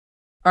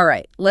All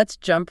right, let's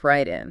jump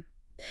right in.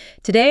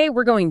 Today,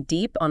 we're going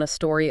deep on a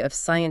story of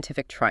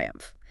scientific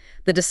triumph,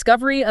 the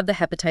discovery of the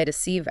hepatitis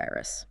C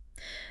virus.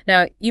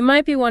 Now, you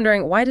might be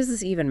wondering, why does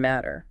this even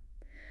matter?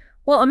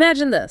 Well,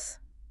 imagine this.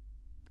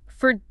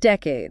 For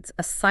decades,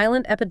 a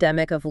silent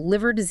epidemic of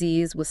liver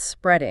disease was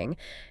spreading,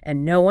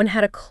 and no one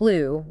had a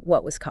clue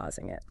what was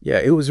causing it. Yeah,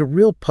 it was a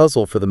real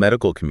puzzle for the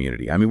medical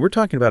community. I mean, we're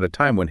talking about a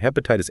time when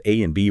hepatitis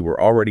A and B were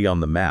already on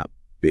the map.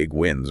 Big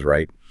wins,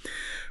 right?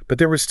 But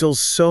there were still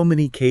so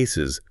many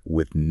cases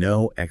with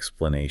no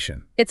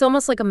explanation. It's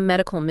almost like a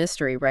medical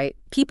mystery, right?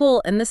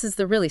 People, and this is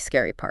the really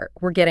scary part,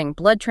 were getting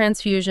blood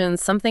transfusions,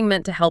 something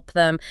meant to help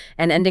them,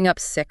 and ending up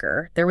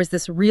sicker. There was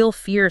this real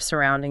fear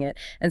surrounding it,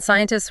 and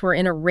scientists were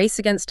in a race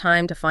against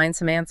time to find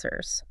some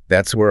answers.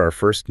 That's where our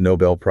first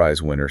Nobel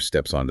Prize winner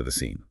steps onto the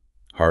scene,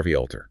 Harvey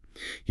J.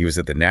 He was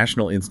at the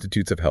National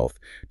Institutes of Health,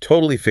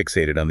 totally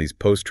fixated on these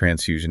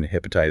post-transfusion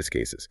hepatitis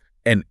cases.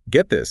 And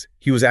get this,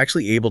 he was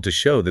actually able to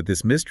show that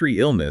this mystery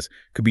illness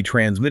could be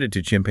transmitted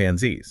to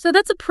chimpanzees. So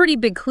that's a pretty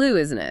big clue,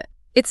 isn't it?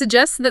 It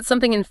suggests that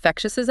something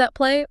infectious is at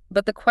play,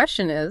 but the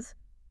question is,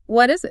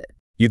 what is it?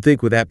 You'd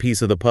think with that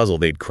piece of the puzzle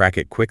they'd crack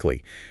it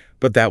quickly,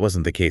 but that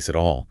wasn't the case at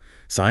all.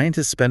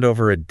 Scientists spent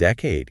over a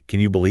decade,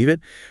 can you believe it,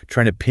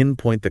 trying to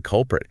pinpoint the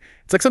culprit.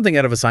 It's like something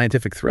out of a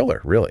scientific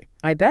thriller, really.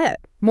 I bet.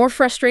 More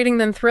frustrating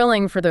than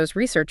thrilling for those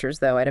researchers,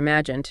 though, I'd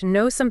imagine. To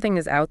know something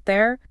is out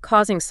there,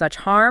 causing such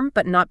harm,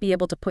 but not be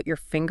able to put your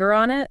finger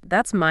on it,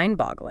 that's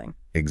mind-boggling.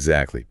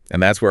 Exactly.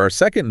 And that's where our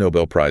second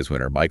Nobel Prize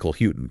winner, Michael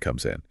Houghton,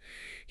 comes in.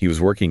 He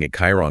was working at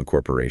Chiron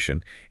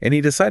Corporation, and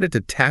he decided to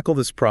tackle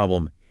this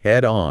problem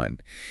head-on,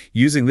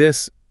 using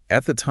this,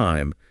 at the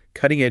time,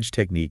 cutting-edge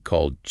technique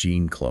called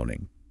gene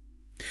cloning.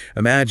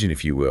 Imagine,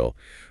 if you will,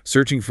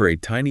 searching for a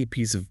tiny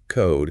piece of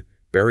code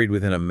buried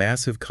within a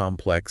massive,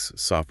 complex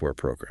software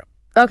program.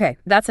 Okay,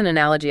 that's an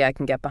analogy I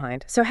can get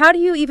behind. So how do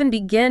you even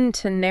begin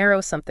to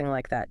narrow something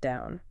like that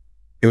down?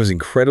 It was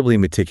incredibly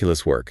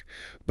meticulous work,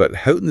 but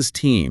Houghton's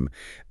team,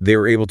 they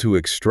were able to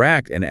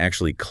extract and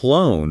actually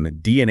clone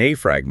DNA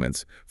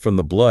fragments from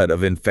the blood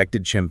of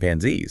infected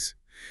chimpanzees.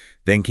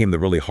 Then came the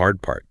really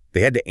hard part.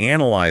 They had to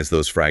analyze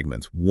those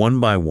fragments one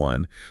by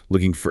one,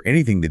 looking for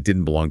anything that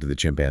didn't belong to the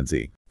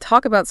chimpanzee.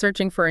 Talk about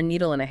searching for a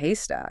needle in a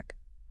haystack.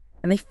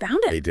 And they found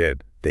it. They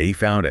did. They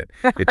found it.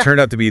 It turned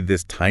out to be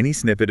this tiny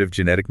snippet of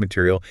genetic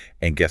material,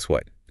 and guess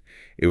what?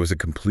 It was a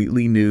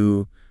completely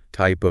new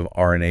type of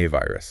RNA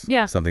virus.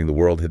 Yeah. Something the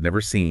world had never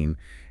seen,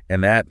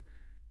 and that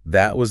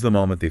was the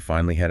moment they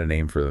finally had a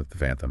name for the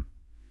phantom,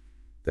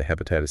 the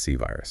hepatitis C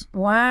virus.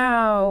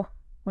 Wow.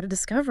 What a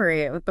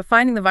discovery. But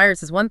finding the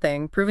virus is one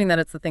thing. Proving that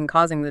it's the thing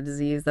causing the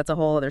disease, that's a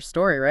whole other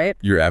story, right?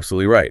 You're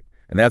absolutely right.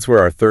 And that's where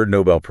our third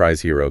Nobel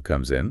Prize hero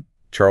comes in,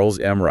 Charles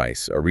M.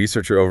 Rice, a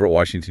researcher over at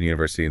Washington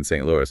University in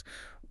St. Louis.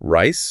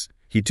 Rice,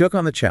 he took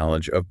on the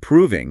challenge of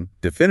proving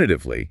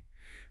definitively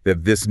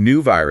that this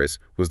new virus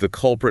was the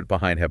culprit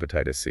behind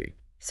hepatitis C.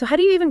 So how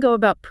do you even go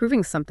about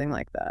proving something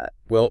like that?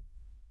 Well,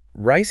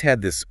 Rice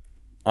had this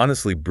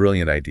honestly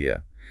brilliant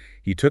idea.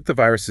 He took the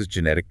virus's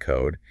genetic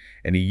code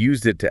and he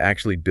used it to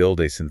actually build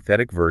a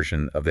synthetic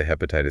version of the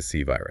hepatitis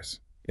C virus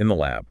in the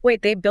lab.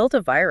 Wait, they built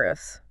a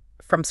virus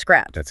from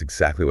scratch? That's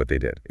exactly what they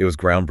did. It was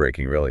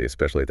groundbreaking, really,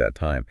 especially at that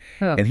time.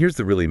 Huh. And here's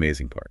the really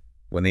amazing part.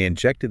 When they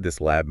injected this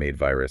lab-made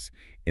virus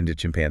into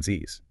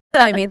chimpanzees.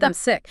 I made them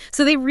sick.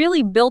 So they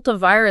really built a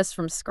virus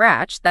from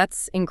scratch.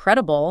 That's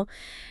incredible.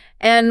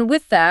 And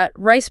with that,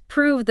 Rice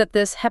proved that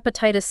this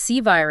hepatitis C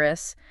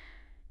virus,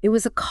 it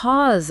was a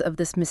cause of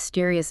this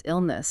mysterious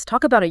illness.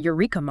 Talk about a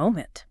eureka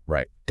moment.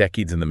 Right.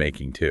 Decades in the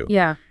making, too.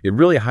 Yeah. It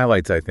really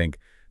highlights, I think,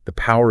 the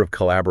power of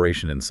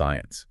collaboration in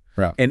science.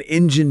 Right. And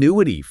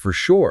ingenuity, for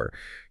sure.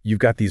 You've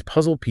got these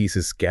puzzle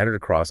pieces scattered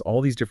across all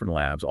these different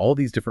labs, all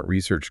these different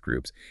research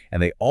groups,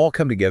 and they all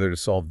come together to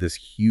solve this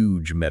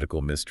huge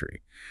medical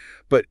mystery.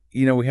 But,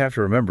 we have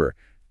to remember,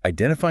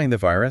 identifying the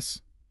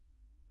virus,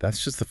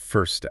 that's just the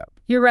first step.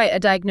 You're right. A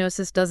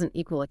diagnosis doesn't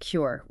equal a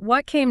cure.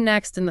 What came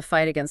next in the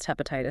fight against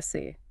hepatitis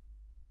C?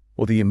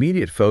 Well, the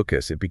immediate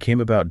focus, it became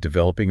about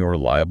developing a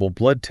reliable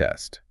blood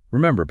test.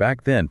 Remember,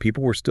 back then,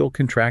 people were still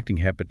contracting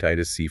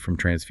hepatitis C from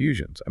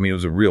transfusions. I mean, it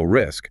was a real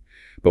risk.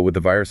 But with the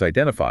virus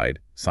identified,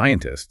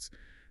 scientists,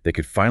 they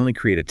could finally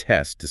create a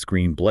test to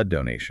screen blood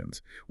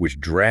donations, which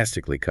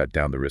drastically cut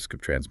down the risk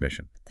of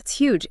transmission. That's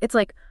huge. It's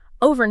like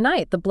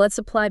overnight, the blood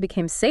supply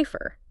became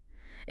safer.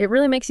 It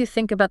really makes you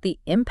think about the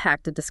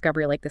impact a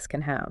discovery like this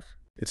can have.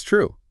 It's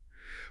true.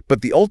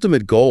 But the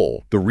ultimate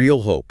goal, the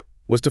real hope,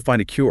 was to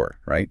find a cure,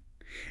 right?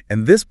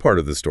 And this part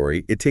of the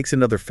story, it takes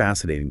another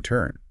fascinating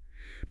turn.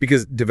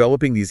 Because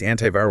developing these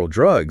antiviral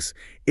drugs,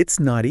 it's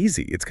not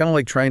easy. It's kind of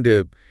like trying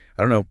to,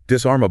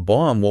 disarm a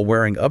bomb while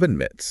wearing oven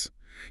mitts.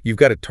 You've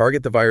got to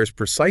target the virus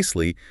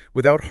precisely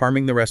without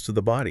harming the rest of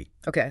the body.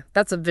 Okay,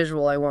 that's a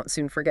visual I won't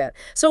soon forget.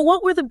 So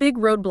what were the big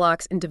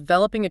roadblocks in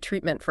developing a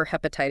treatment for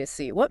hepatitis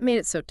C? What made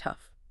it so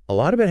tough? A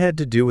lot of it had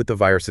to do with the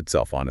virus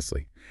itself,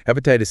 honestly.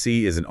 Hepatitis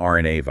C is an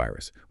RNA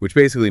virus, which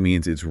basically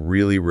means it's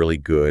really, really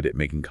good at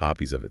making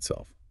copies of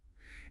itself.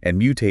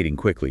 And mutating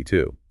quickly,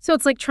 too. So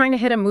it's like trying to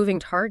hit a moving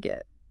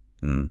target.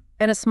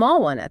 And a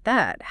small one at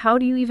that. How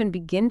do you even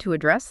begin to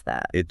address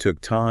that? It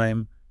took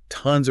time,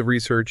 tons of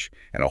research,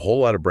 and a whole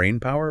lot of brain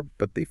power,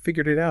 but they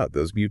figured it out,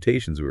 those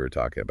mutations we were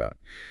talking about.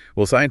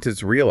 Well,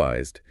 scientists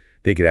realized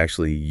they could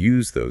actually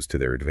use those to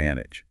their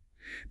advantage.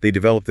 They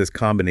developed this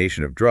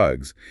combination of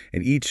drugs,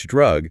 and each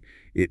drug,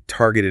 it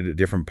targeted a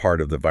different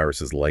part of the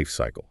virus's life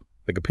cycle,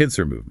 like a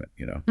pincer movement,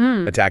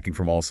 attacking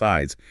from all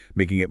sides,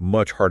 making it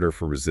much harder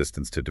for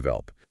resistance to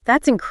develop.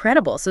 That's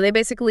incredible. So they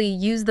basically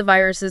use the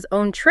virus's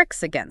own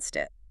tricks against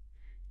it.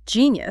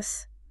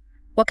 Genius.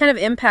 What kind of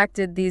impact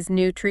did these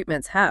new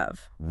treatments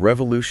have?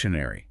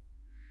 Revolutionary.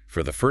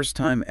 For the first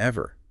time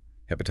ever,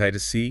 hepatitis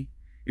C,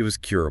 it was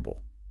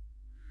curable.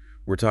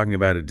 We're talking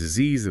about a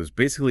disease that was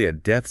basically a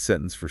death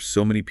sentence for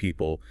so many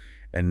people,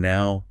 and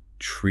now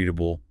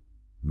treatable,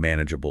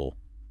 manageable,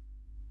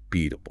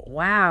 beatable.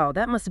 Wow,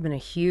 that must have been a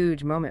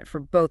huge moment for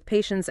both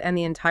patients and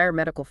the entire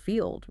medical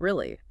field,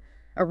 really.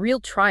 A real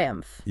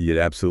triumph. It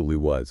absolutely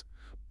was.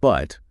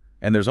 But,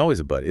 and there's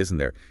always a but, isn't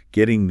there?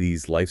 Getting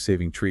these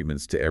life-saving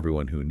treatments to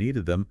everyone who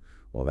needed them,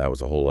 well, that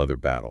was a whole other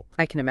battle.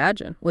 I can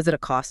imagine. Was it a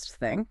cost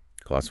thing?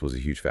 Cost was a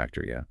huge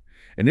factor, yeah.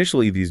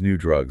 Initially, these new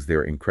drugs, they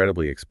were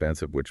incredibly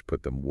expensive, which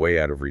put them way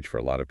out of reach for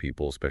a lot of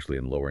people, especially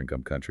in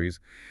lower-income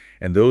countries.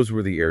 And those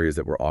were the areas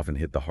that were often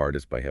hit the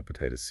hardest by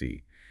hepatitis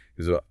C.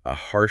 It was a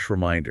harsh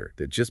reminder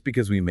that just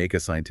because we make a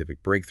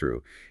scientific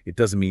breakthrough, it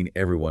doesn't mean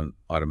everyone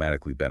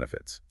automatically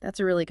benefits. That's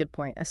a really good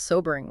point. A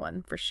sobering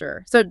one, for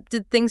sure. So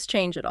did things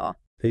change at all?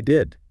 They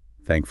did,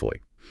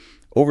 thankfully.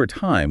 Over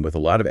time, with a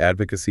lot of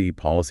advocacy,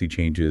 policy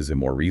changes, and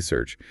more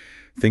research,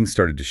 things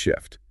started to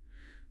shift.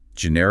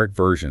 Generic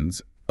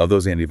versions of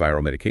those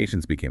antiviral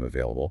medications became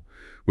available,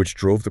 which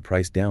drove the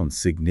price down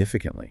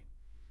significantly.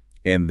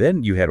 And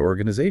then you had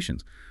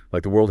organizations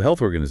like the World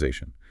Health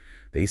Organization.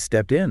 They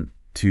stepped in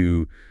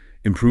to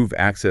improve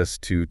access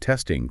to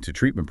testing, to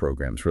treatment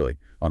programs, really,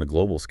 on a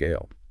global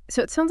scale.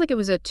 So it sounds like it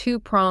was a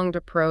two-pronged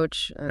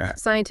approach,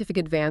 scientific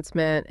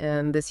advancement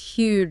and this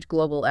huge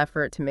global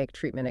effort to make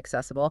treatment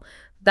accessible.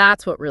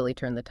 That's what really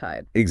turned the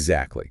tide.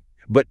 Exactly.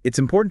 But it's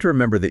important to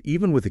remember that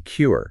even with a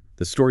cure,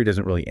 the story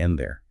doesn't really end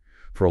there.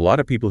 For a lot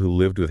of people who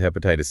lived with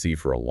hepatitis C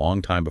for a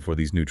long time before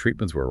these new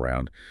treatments were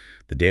around,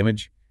 the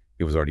damage,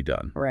 it was already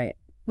done. Right.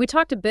 We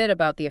talked a bit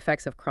about the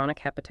effects of chronic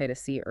hepatitis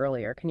C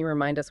earlier. Can you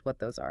remind us what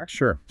those are?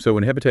 Sure. So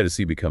when hepatitis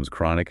C becomes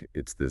chronic,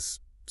 it's this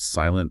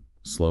silent,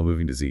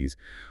 slow-moving disease.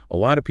 A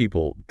lot of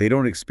people, they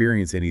don't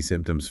experience any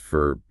symptoms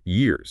for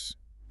years,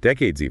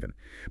 decades even.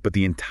 But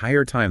the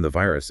entire time the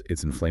virus,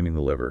 it's inflaming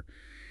the liver,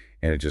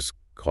 and it just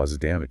causes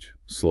damage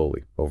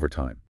slowly over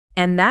time.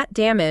 And that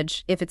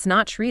damage, if it's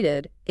not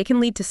treated, it can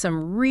lead to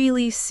some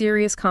really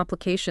serious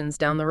complications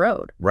down the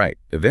road. Right.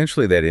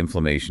 Eventually, that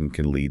inflammation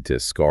can lead to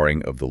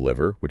scarring of the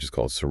liver, which is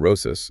called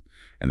cirrhosis,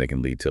 and they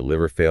can lead to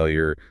liver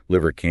failure,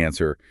 liver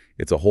cancer.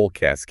 It's a whole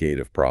cascade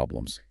of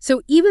problems.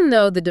 So even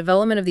though the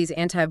development of these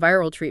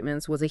antiviral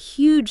treatments was a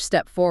huge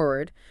step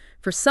forward,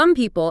 for some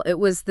people, it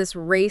was this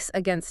race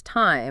against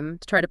time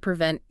to try to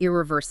prevent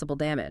irreversible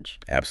damage.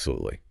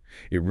 Absolutely.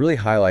 It really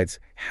highlights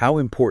how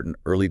important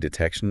early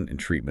detection and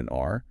treatment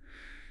are.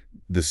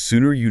 The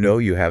sooner you know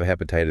you have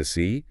hepatitis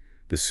C,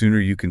 the sooner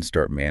you can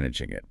start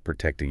managing it,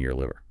 protecting your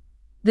liver.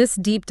 This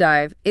deep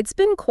dive, it's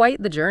been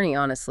quite the journey,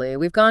 honestly.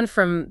 We've gone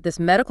from this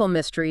medical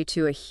mystery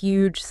to a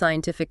huge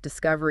scientific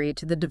discovery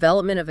to the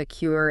development of a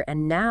cure,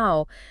 and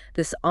now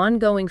this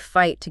ongoing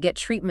fight to get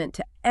treatment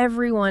to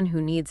everyone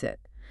who needs it.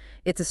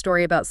 It's a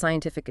story about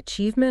scientific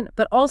achievement,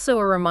 but also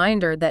a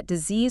reminder that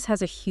disease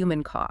has a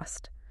human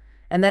cost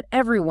and that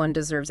everyone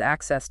deserves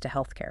access to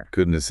healthcare.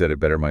 Couldn't have said it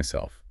better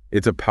myself.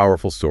 It's a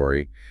powerful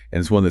story, and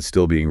it's one that's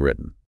still being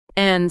written.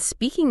 And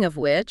speaking of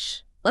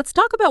which, let's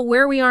talk about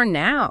where we are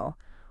now.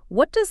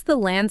 What does the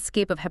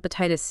landscape of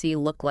hepatitis C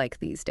look like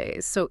these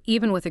days? So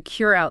even with a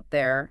cure out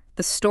there,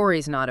 the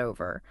story's not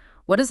over.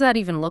 What does that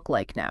even look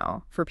like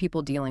now for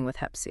people dealing with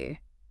Hep C?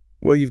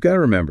 Well, you've got to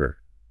remember,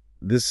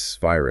 this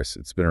virus,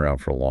 it's been around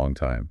for a long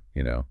time,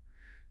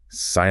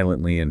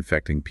 silently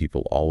infecting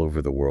people all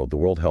over the world. The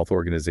World Health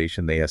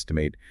Organization, they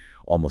estimate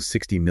almost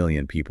 60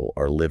 million people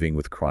are living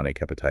with chronic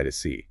hepatitis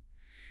C.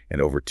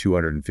 And over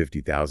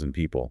 250,000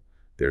 people,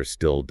 they're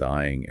still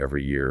dying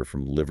every year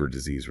from liver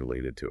disease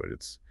related to it.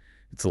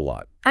 It's a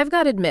lot. I've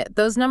got to admit,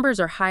 those numbers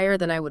are higher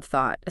than I would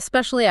thought,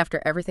 especially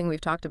after everything we've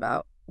talked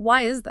about.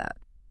 Why is that?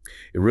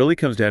 It really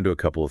comes down to a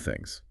couple of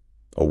things.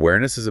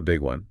 Awareness is a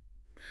big one.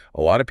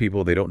 A lot of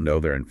people, they don't know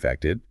they're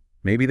infected.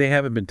 Maybe they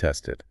haven't been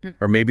tested,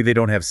 or maybe they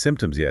don't have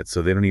symptoms yet,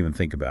 so they don't even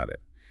think about it.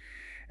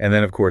 And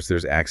then, of course,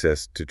 there's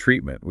access to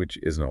treatment, which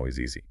isn't always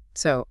easy.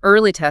 So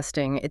early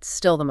testing, it's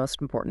still the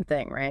most important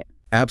thing, right?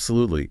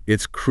 Absolutely.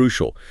 It's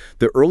crucial.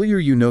 The earlier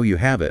you know you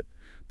have it,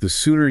 the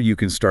sooner you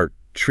can start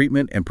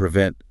treatment and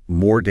prevent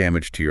more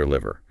damage to your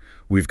liver.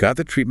 We've got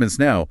the treatments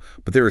now,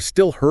 but there are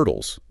still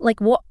hurdles. Like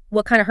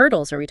what kind of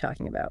hurdles are we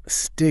talking about?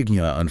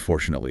 Stigma,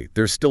 unfortunately.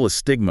 There's still a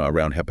stigma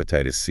around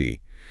hepatitis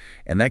C,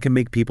 and that can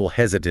make people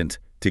hesitant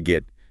to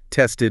get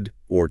tested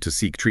or to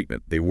seek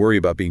treatment. They worry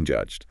about being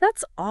judged.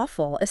 That's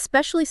awful,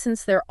 especially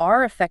since there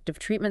are effective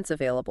treatments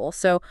available.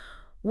 So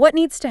What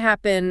needs to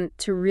happen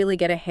to really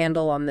get a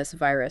handle on this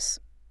virus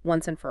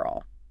once and for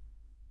all?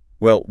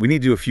 Well, we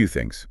need to do a few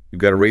things.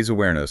 We've got to raise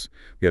awareness.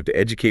 We have to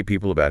educate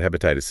people about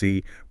hepatitis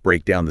C,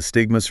 break down the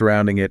stigma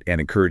surrounding it, and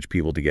encourage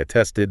people to get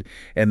tested.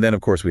 And then,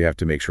 of course, we have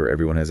to make sure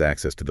everyone has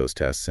access to those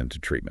tests and to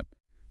treatment,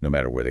 no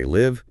matter where they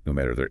live, no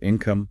matter their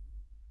income.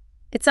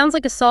 It sounds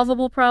like a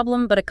solvable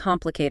problem, but a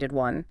complicated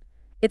one.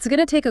 It's going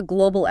to take a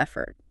global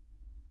effort.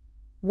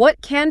 What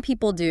can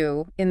people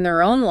do in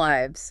their own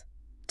lives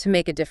to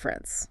make a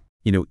difference?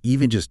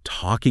 Even just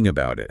talking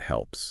about it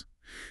helps.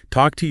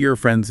 Talk to your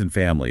friends and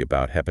family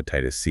about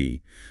hepatitis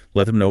C.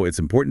 Let them know it's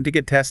important to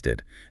get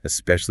tested,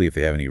 especially if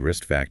they have any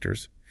risk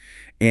factors.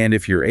 And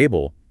if you're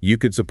able, you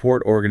could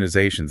support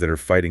organizations that are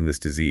fighting this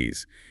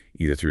disease,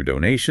 either through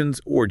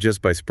donations or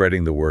just by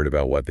spreading the word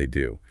about what they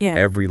do. Yeah.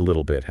 Every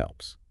little bit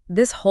helps.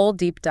 This whole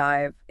deep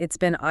dive, it's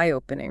been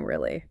eye-opening,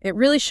 really. It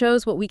really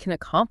shows what we can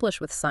accomplish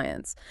with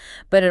science,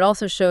 but it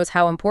also shows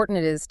how important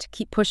it is to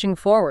keep pushing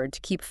forward,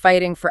 to keep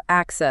fighting for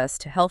access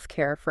to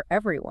healthcare for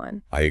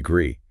everyone. I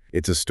agree.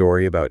 It's a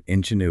story about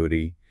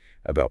ingenuity,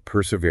 about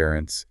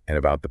perseverance, and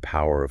about the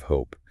power of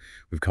hope.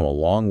 We've come a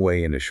long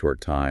way in a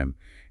short time,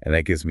 and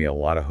that gives me a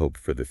lot of hope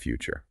for the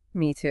future.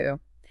 Me too.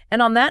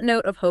 And on that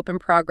note of hope and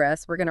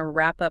progress, we're going to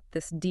wrap up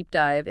this deep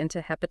dive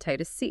into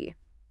hepatitis C.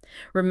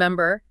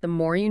 Remember, the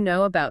more you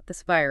know about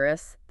this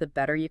virus, the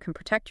better you can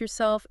protect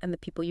yourself and the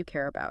people you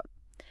care about.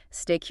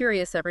 Stay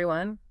curious,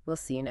 everyone. We'll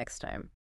see you next time.